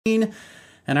And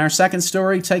our second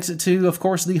story takes it to, of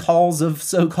course, the halls of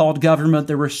so-called government.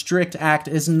 The Restrict Act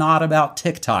is not about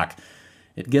TikTok.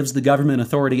 It gives the government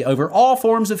authority over all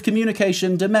forms of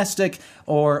communication, domestic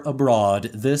or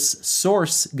abroad. This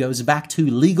source goes back to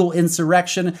legal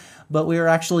insurrection, but we are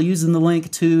actually using the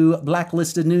link to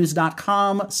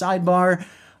blacklistednews.com. Sidebar,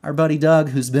 our buddy Doug,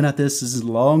 who's been at this as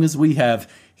long as we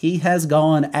have, he has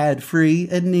gone ad-free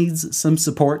and needs some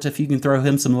support. If you can throw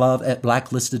him some love at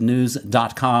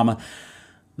blacklistednews.com.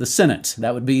 The Senate,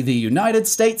 that would be the United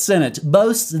States Senate,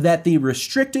 boasts that the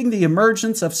Restricting the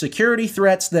Emergence of Security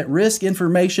Threats that Risk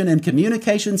Information and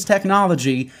Communications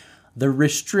Technology, the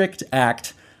Restrict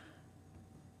Act,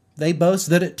 they boast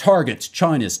that it targets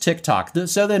China's TikTok.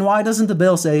 So then why doesn't the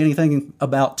bill say anything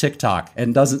about TikTok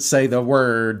and doesn't say the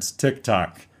words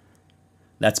TikTok?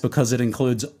 That's because it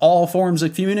includes all forms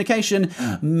of communication,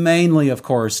 mainly, of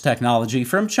course, technology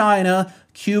from China,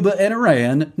 Cuba and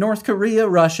Iran, North Korea,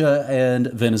 Russia, and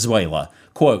Venezuela.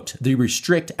 Quote, the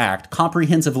Restrict Act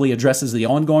comprehensively addresses the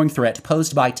ongoing threat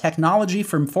posed by technology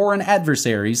from foreign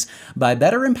adversaries by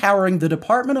better empowering the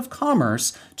Department of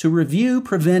Commerce to review,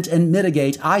 prevent, and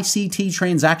mitigate ICT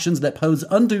transactions that pose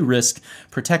undue risk,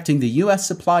 protecting the U.S.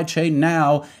 supply chain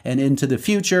now and into the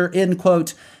future, end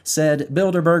quote, said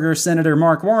Bilderberger Senator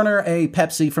Mark Warner, a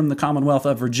Pepsi from the Commonwealth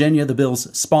of Virginia, the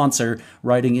bill's sponsor,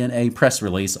 writing in a press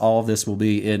release. All of this will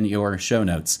be in your show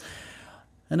notes.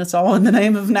 And it's all in the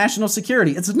name of national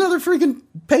security. It's another freaking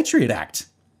Patriot Act.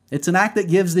 It's an act that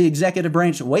gives the executive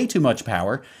branch way too much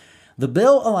power. The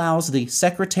bill allows the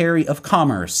Secretary of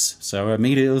Commerce. So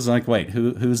immediately it was like, wait,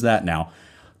 who's that now?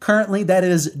 Currently, that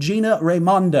is Gina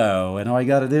Raimondo. And all you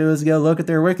got to do is go look at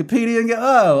their Wikipedia and go,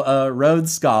 oh, a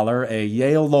Rhodes Scholar, a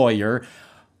Yale lawyer.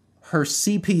 Her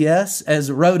CPS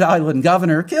as Rhode Island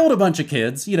governor killed a bunch of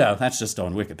kids. You know, that's just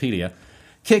on Wikipedia.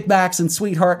 Kickbacks and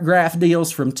sweetheart graph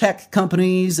deals from tech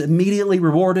companies, immediately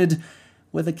rewarded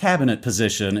with a cabinet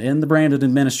position in the Brandon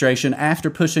administration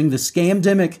after pushing the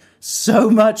scamdemic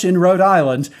so much in Rhode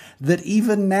Island that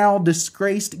even now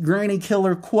disgraced granny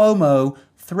killer Cuomo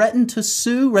threatened to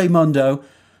sue Raimondo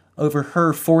over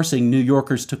her forcing New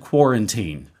Yorkers to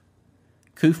quarantine.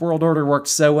 Coof World Order worked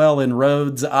so well in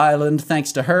Rhodes Island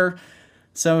thanks to her.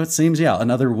 So it seems, yeah,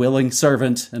 another willing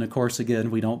servant. And of course,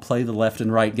 again, we don't play the left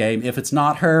and right game. If it's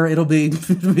not her, it'll be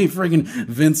friggin'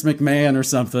 Vince McMahon or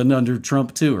something under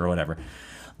Trump 2 or whatever.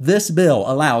 This bill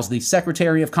allows the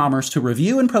Secretary of Commerce to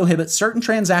review and prohibit certain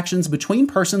transactions between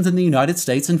persons in the United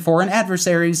States and foreign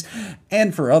adversaries,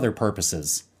 and for other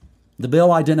purposes. The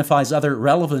bill identifies other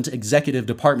relevant executive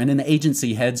department and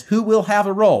agency heads who will have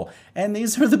a role. And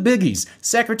these are the biggies: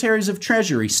 Secretaries of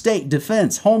Treasury, State,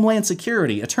 Defense, Homeland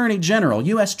Security, Attorney General,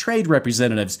 U.S. Trade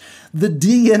Representatives, the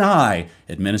DNI,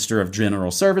 Administrator of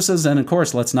General Services, and of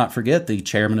course, let's not forget the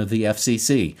Chairman of the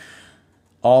FCC.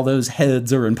 All those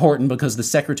heads are important because the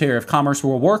Secretary of Commerce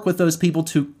will work with those people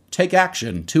to take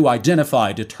action, to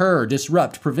identify, deter,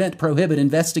 disrupt, prevent, prohibit,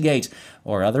 investigate,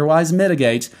 or otherwise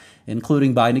mitigate,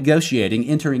 including by negotiating,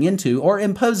 entering into, or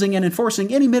imposing and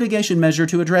enforcing any mitigation measure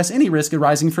to address any risk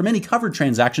arising from any covered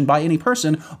transaction by any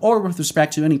person or with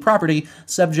respect to any property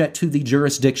subject to the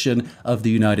jurisdiction of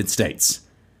the United States.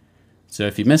 So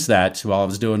if you missed that while I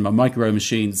was doing my Micro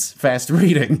Machines fast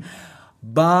reading,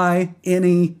 by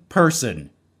any person.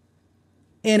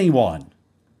 Anyone.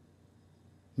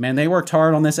 Man, they worked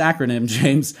hard on this acronym,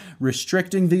 James.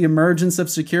 Restricting the emergence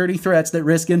of security threats that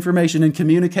risk information and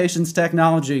communications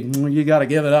technology. You got to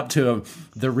give it up to them.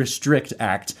 The Restrict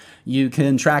Act. You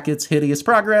can track its hideous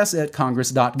progress at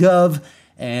congress.gov.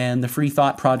 And the Free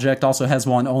Thought Project also has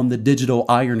one on the digital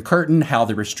Iron Curtain, how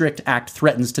the Restrict Act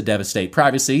threatens to devastate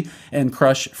privacy and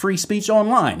crush free speech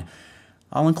online.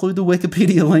 I'll include the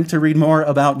Wikipedia link to read more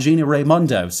about Gina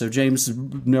Raimondo. So, James,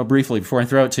 briefly, before I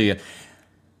throw it to you,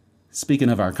 speaking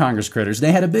of our Congress critters,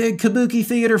 they had a big kabuki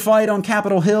theater fight on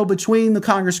Capitol Hill between the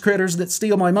Congress critters that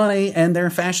steal my money and their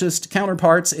fascist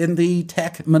counterparts in the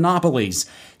tech monopolies.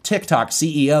 TikTok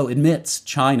CEO admits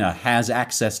China has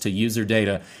access to user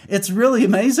data. It's really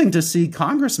amazing to see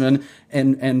congressmen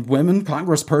and women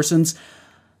congresspersons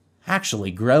actually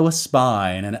grow a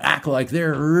spine and act like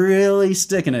they're really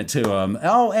sticking it to them.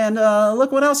 Oh, and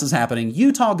look what else is happening.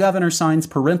 Utah governor signs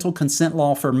parental consent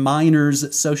law for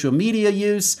minors' social media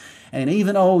use. And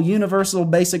even old universal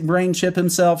basic brain chip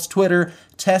himself's Twitter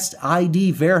test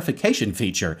ID verification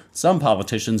feature. Some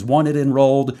politicians want it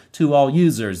enrolled to all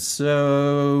users.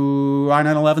 So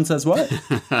I-911 says what?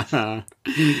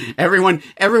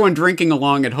 Everyone drinking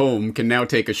along at home can now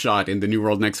take a shot in the New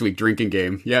World Next Week drinking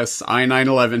game. Yes,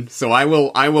 I-911. So I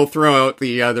will throw out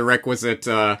the requisite.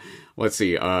 Let's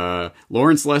see.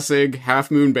 Lawrence Lessig,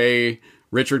 Half Moon Bay,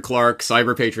 Richard Clark,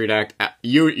 Cyber Patriot Act.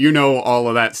 You know all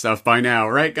of that stuff by now,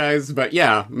 right, guys? But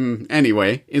yeah,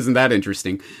 anyway, isn't that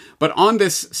interesting? But on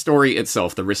this story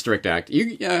itself, the Restrict Act,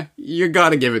 you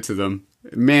gotta give it to them.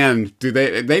 Man,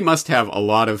 they must have a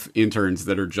lot of interns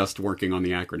that are just working on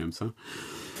the acronyms, huh?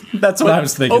 That's what I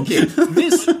was thinking. Okay,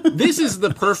 this is the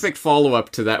perfect follow-up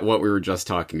to that, what we were just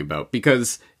talking about,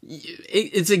 because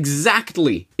it's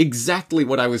exactly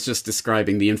what I was just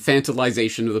describing, the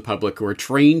infantilization of the public who are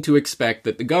trained to expect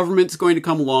that the government's going to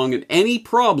come along and any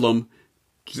problem,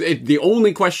 the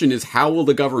only question is how will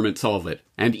the government solve it?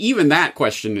 And even that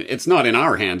question, it's not in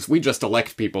our hands. We just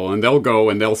elect people and they'll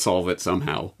go and they'll solve it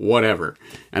somehow. Whatever.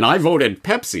 And I voted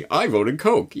Pepsi. I voted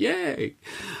Coke. Yay.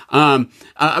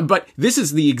 But this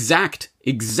is the exact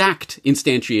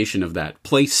instantiation of that.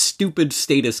 Play stupid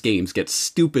status games, get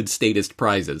stupid statist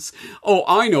prizes. Oh,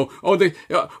 I know.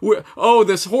 Oh,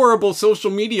 this horrible social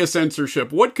media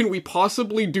censorship. What can we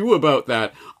possibly do about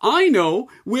that? I know.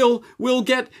 We'll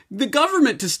get the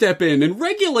government to step in and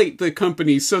regulate the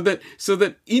companies so that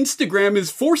Instagram is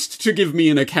forced to give me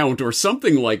an account or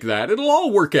something like that. It'll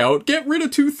all work out. Get rid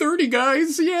of 230,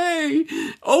 guys. Yay.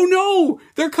 Oh no,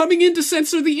 they're coming in to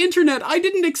censor the internet. I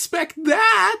didn't expect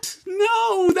that.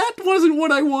 No, that wasn't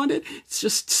what I wanted. It's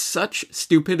just such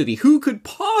stupidity. Who could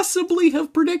possibly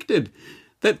have predicted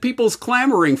that people's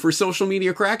clamoring for social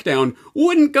media crackdown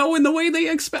wouldn't go in the way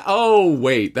they expect? Oh,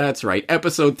 wait, that's right.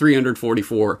 Episode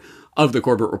 344 of the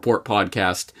Corbett Report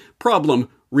podcast, Problem,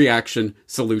 Reaction,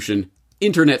 Solution,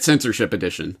 Internet Censorship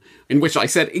Edition, in which I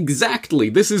said exactly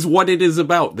this is what it is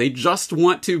about. They just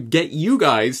want to get you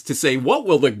guys to say, what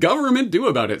will the government do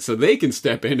about it? So they can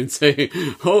step in and say,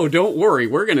 oh, don't worry,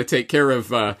 we're going to take care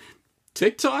of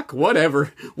TikTok?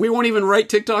 Whatever. We won't even write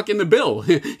TikTok in the bill.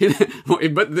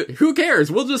 But who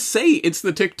cares? We'll just say it's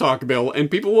the TikTok bill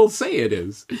and people will say it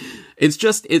is.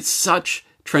 It's such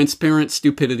transparent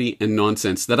stupidity and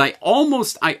nonsense that I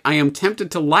am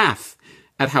tempted to laugh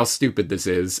at how stupid this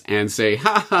is and say,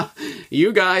 ha,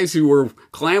 you guys who were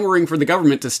clamoring for the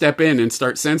government to step in and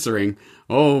start censoring,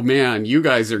 oh man, you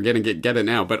guys are going to get it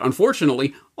now. But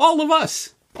unfortunately, all of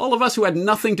us who had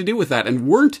nothing to do with that and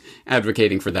weren't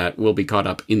advocating for that will be caught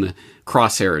up in the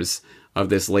crosshairs of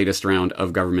this latest round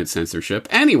of government censorship.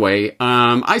 Anyway,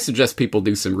 I suggest people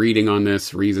do some reading on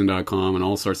this. Reason.com and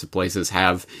all sorts of places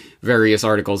have various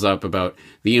articles up about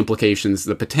the implications,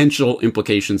 the potential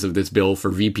implications of this bill for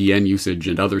VPN usage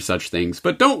and other such things.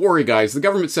 But don't worry, guys. The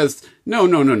government says, no.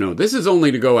 This is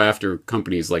only to go after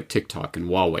companies like TikTok and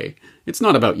Huawei. It's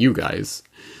not about you guys.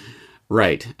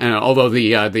 Right. Although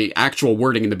the actual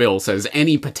wording in the bill says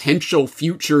any potential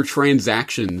future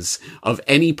transactions of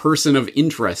any person of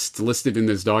interest listed in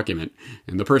this document.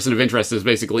 And the person of interest is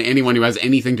basically anyone who has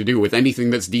anything to do with anything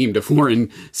that's deemed a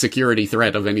foreign security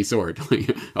threat of any sort.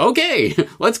 Okay,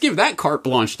 let's give that carte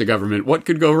blanche to government. What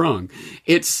could go wrong?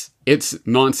 It's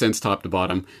nonsense top to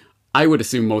bottom. I would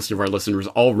assume most of our listeners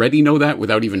already know that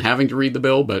without even having to read the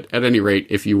bill. But at any rate,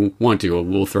 if you want to,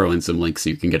 we'll throw in some links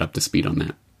so you can get up to speed on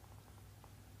that.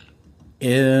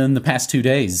 In the past 2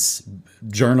 days,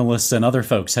 journalists and other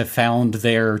folks have found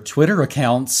their Twitter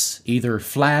accounts either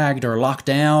flagged or locked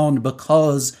down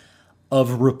because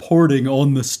of reporting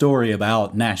on the story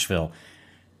about Nashville.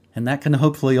 And that can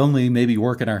hopefully only maybe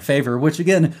work in our favor, which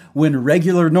again, when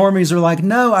regular normies are like,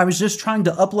 no, I was just trying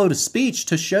to upload a speech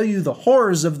to show you the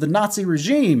horrors of the Nazi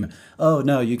regime. Oh,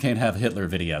 no, you can't have Hitler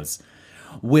videos.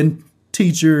 When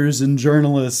teachers and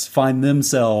journalists find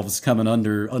themselves coming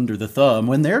under the thumb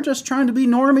when they're just trying to be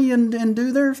normie and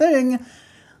do their thing,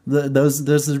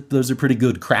 those are pretty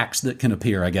good cracks that can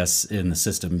appear, I guess, in the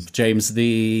system. James,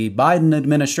 the Biden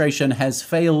administration has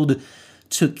failed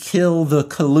to kill the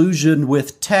collusion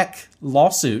with tech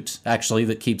lawsuit, actually,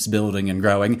 that keeps building and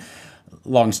growing.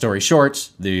 Long story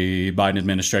short, the Biden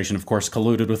administration, of course,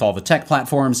 colluded with all the tech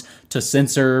platforms to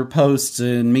censor posts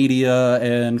in media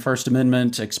and First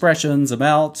Amendment expressions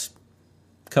about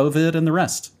COVID and the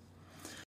rest.